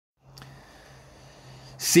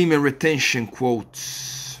Semen retention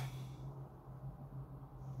quotes.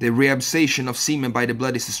 The reabsorption of semen by the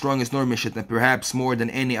blood is the strongest nourishment, and perhaps more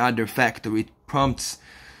than any other factor, it prompts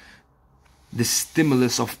the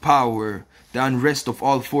stimulus of power, the unrest of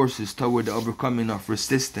all forces toward the overcoming of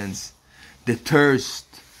resistance, the thirst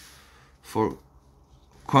for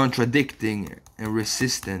contradicting and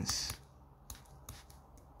resistance.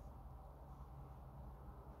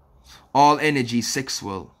 All energy is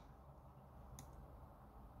sexual.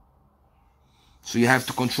 So you have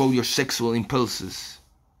to control your sexual impulses.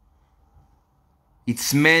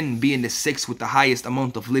 It's men being the sex with the highest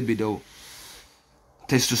amount of libido,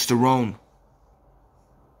 testosterone,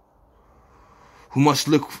 who must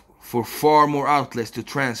look for far more outlets to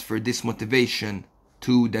transfer this motivation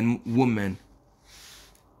to than women.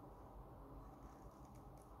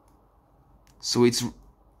 So it's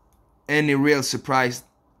any real surprise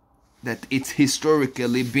that it's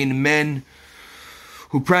historically been men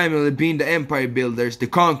who primarily been the empire builders, the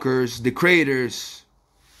conquerors, the creators.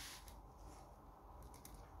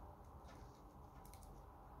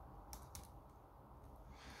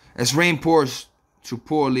 As rain pours through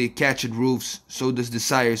poorly catched roofs, so does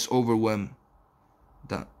desires overwhelm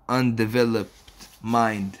the undeveloped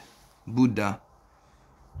mind. Buddha.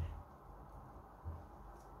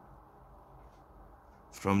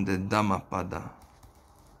 From the Dhammapada.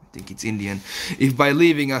 I think it's Indian. If by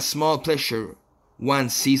leaving a small pleasure one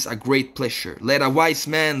sees a great pleasure, let a wise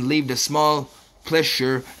man leave the small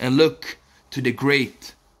pleasure and look to the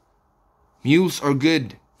great. Mules are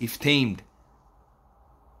good if tamed,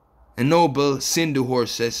 and noble Sindhu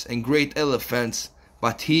horses and great elephants,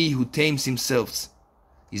 but he who tames himself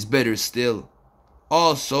is better still.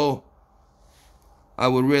 Also, I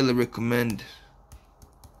would really recommend,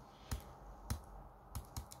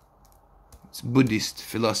 it's Buddhist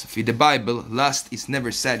philosophy, the Bible. Lust is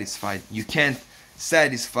never satisfied. You can't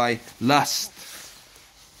satisfy lust.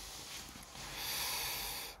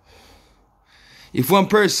 If one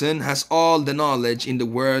person has all the knowledge in the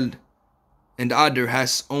world and the other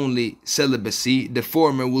has only celibacy, the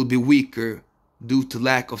former will be weaker due to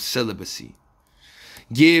lack of celibacy.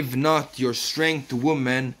 Give not your strength to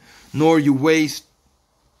women, nor your waste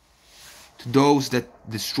to those that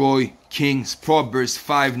destroy kings. Proverbs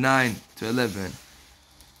 5:9-11.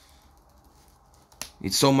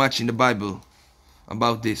 It's so much in the Bible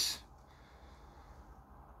about this.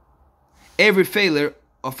 Every failure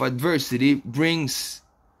of adversity brings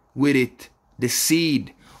with it the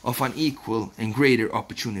seed of an equal and greater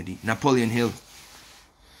opportunity. Napoleon Hill.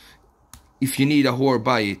 If you need a whore,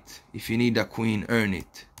 buy it. If you need a queen, earn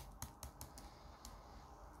it.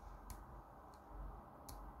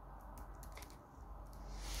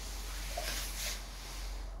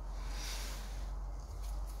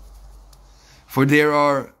 For there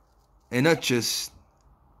are enoughes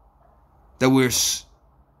that were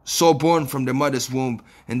so born from the mother's womb,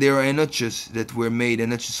 and there are enoches that were made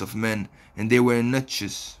enoches of men, and there were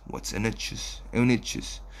enoches, what's enoches?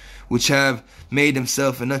 Enoches, which have made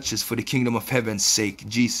themselves enoches for the kingdom of heaven's sake.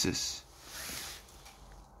 Jesus.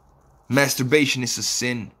 Masturbation is a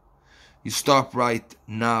sin. You stop right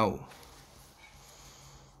now.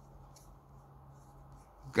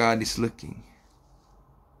 God is looking.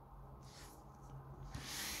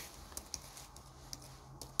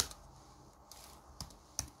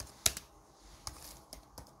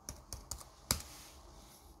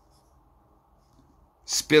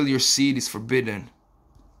 Spill your seed is forbidden.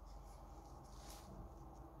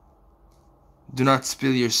 Do not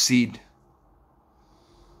spill your seed.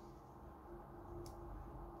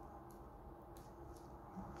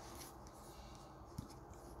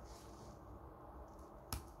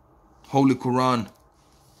 Holy Quran.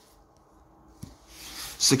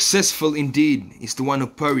 Successful indeed is the one who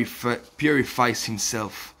purifies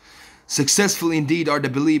himself. Successful indeed are the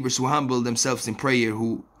believers who humble themselves in prayer,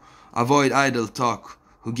 who avoid idle talk,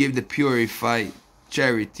 who give the purified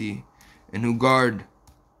charity, and who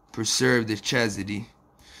preserve their chastity.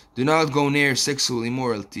 Do not go near sexual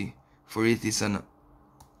immorality, for it is an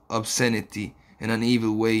obscenity and an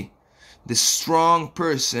evil way. The strong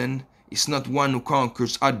person is not one who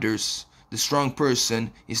conquers others. The strong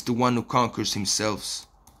person is the one who conquers himself.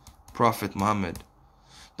 Prophet Muhammad.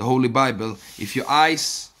 The Holy Bible. If your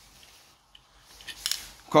eyes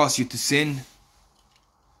cause you to sin,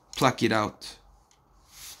 pluck it out.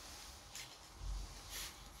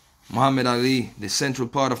 Muhammad Ali. The central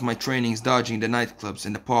part of my training is dodging the nightclubs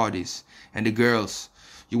and the parties and the girls.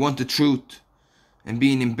 You want the truth, and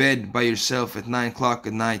being in bed by yourself at 9 o'clock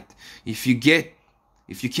at night. If you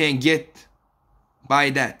can't get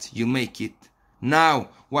by that, you'll make it. Now,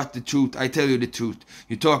 What the truth? I tell you the truth.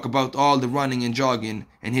 You talk about all the running and jogging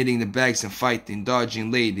and hitting the bags and fighting, dodging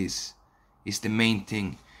ladies is the main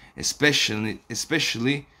thing. Especially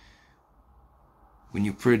when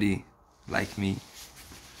you're pretty like me.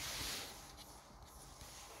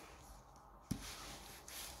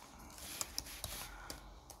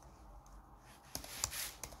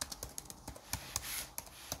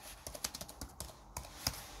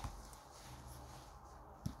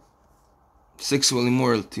 Sexual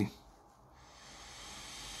immorality.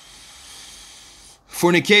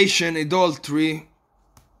 Fornication, adultery.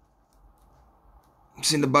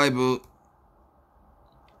 It's in the Bible.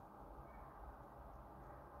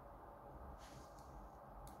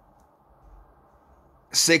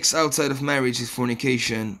 Sex outside of marriage is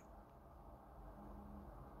fornication.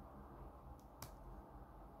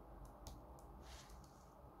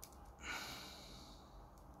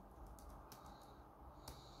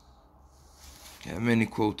 Yeah, many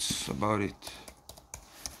quotes about it.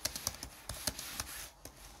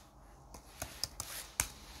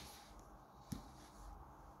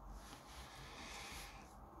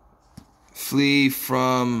 Flee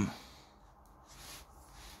from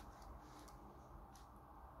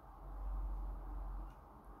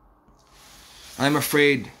I am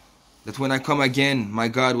afraid that when I come again, my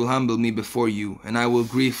God will humble me before you, and I will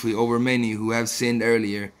grieve over many who have sinned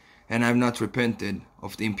earlier and have not repented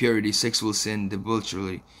of the impurity, sexual sin,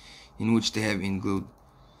 debauchery, in which they have included.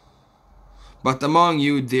 But among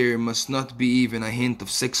you there must not be even a hint of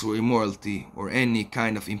sexual immorality or any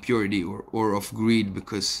kind of impurity or of greed,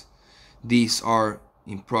 because these are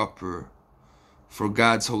improper for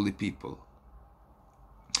God's holy people.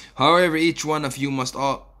 However, each one of you must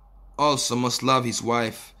also love his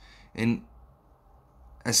wife and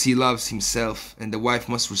as he loves himself, and the wife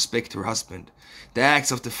must respect her husband. The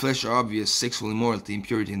acts of the flesh are obvious: sexual immorality,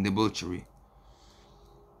 impurity, and debauchery.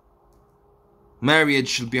 Marriage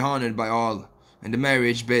should be honored by all, and the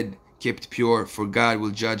marriage bed kept pure, for God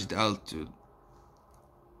will judge the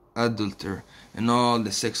adulterer and all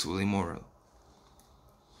the sexual immoral.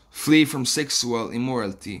 Flee from sexual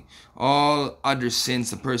immorality. All other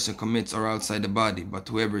sins a person commits are outside the body, but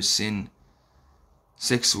whoever sins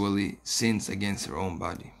sexually sins against her own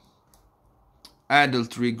body.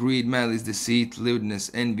 Adultery, greed, malice, deceit, lewdness,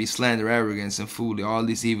 envy, slander, arrogance, and folly, all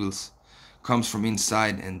these evils comes from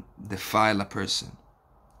inside and defile a person.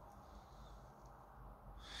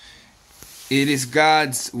 It is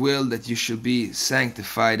God's will that you should be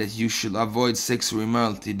sanctified, that you should avoid sexual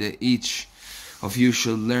immorality, that each of you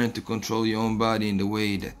should learn to control your own body in the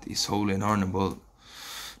way that is holy and honorable,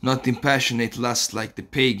 not in passionate lust like the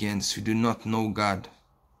pagans who do not know God.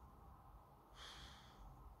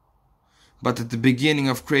 But at the beginning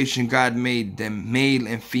of creation God made them male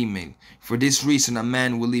and female. For this reason a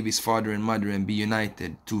man will leave his father and mother and be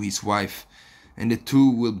united to his wife, and the two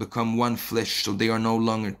will become one flesh, so they are no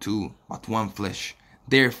longer two, but one flesh.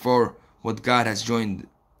 Therefore, what God has joined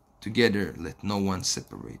together, let no one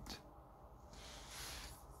separate.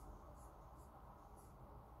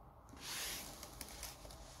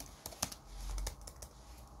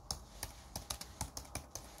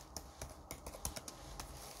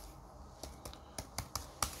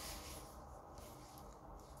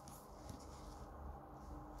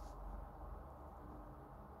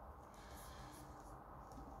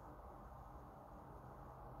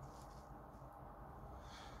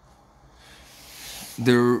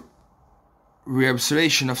 The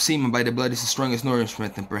reabsorption of semen by the blood is the strongest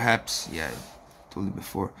nourishment, and perhaps, I told you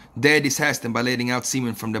before, death is hastened by letting out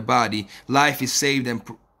semen from the body. Life is saved and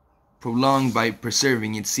prolonged by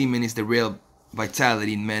preserving it. Semen is the real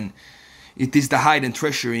vitality in men. It is the hidden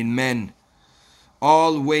treasure in men.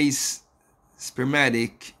 Always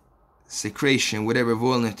spermatic secretion, whatever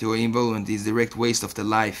voluntary or involuntary, is direct waste of the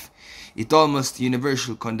life. It almost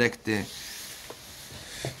universal conduct the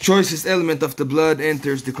choicest element of the blood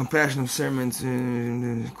enters the compassion of sermons.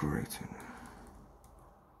 Correct.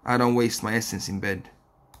 I don't waste my essence in bed.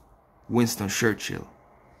 Winston Churchill.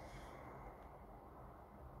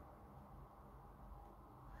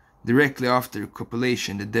 Directly after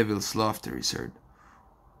copulation, the devil's laughter is heard.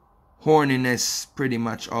 Horniness pretty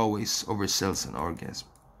much always oversells an orgasm.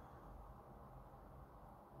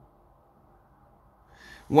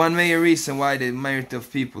 One main reason why the majority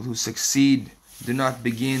of people who succeed do not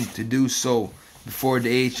begin to do so before the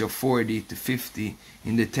age of 40 to 50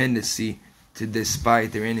 in the tendency to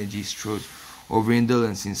despite their energies through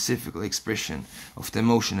overindulgence in physical expression of the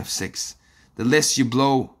emotion of sex. The less you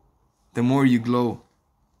blow, the more you glow.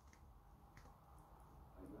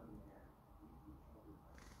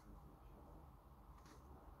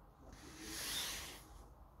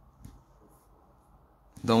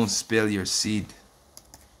 Don't spill your seed.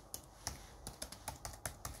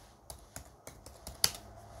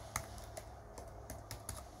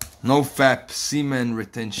 No FAP, semen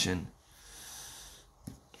retention.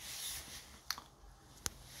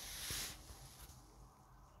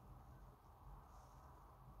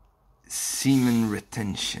 Semen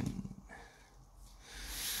retention.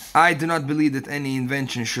 I do not believe that any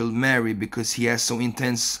invention shall marry, because he has so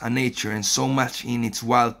intense a nature and so much in its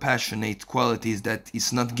wild passionate qualities that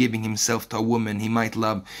is not giving himself to a woman he might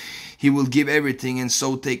love. He will give everything and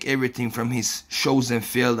so take everything from his chosen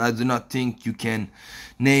field. I do not think you can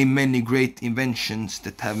name many great inventions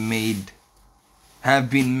that have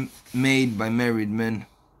been made by married men.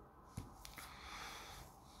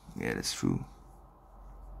 Yeah, that's true.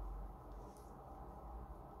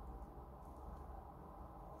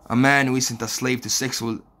 A man who isn't a slave to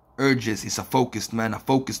sexual urges is a focused man. A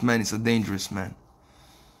focused man is a dangerous man.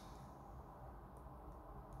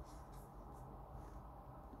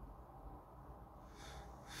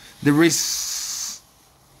 The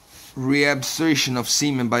reabsorption of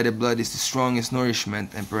semen by the blood is the strongest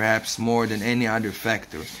nourishment, and perhaps more than any other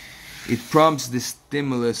factor. It prompts the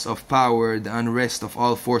stimulus of power, the unrest of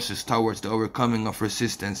all forces towards the overcoming of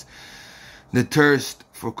resistance. The thirst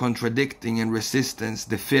for contradicting and resistance,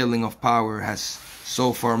 the feeling of power, has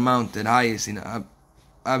so far mounted highest in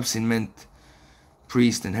absent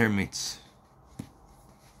priests and hermits.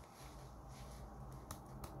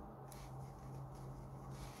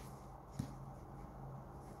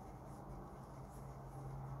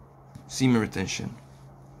 Semen retention.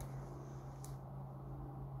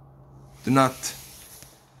 Do not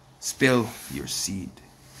spill your seed.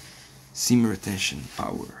 Semen retention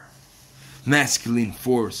power. Masculine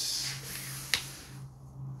force.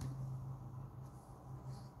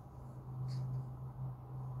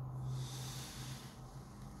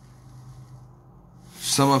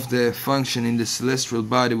 Some of the function in the celestial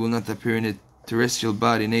body will not appear in the terrestrial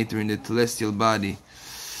body, neither in the celestial body,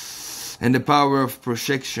 and the power of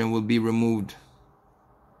projection will be removed.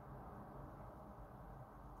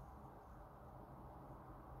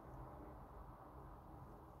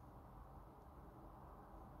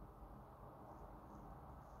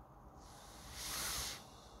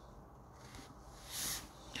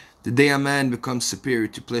 The day a man becomes superior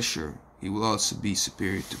to pleasure, he will also be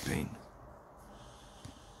superior to pain.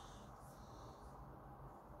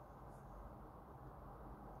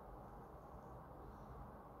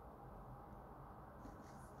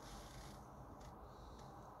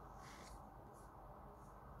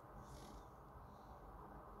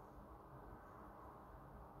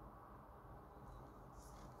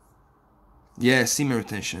 Yeah, semen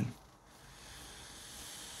retention.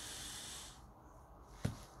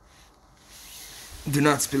 Do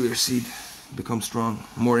not spill your seed. Become strong.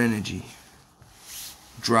 More energy.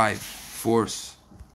 Drive. Force.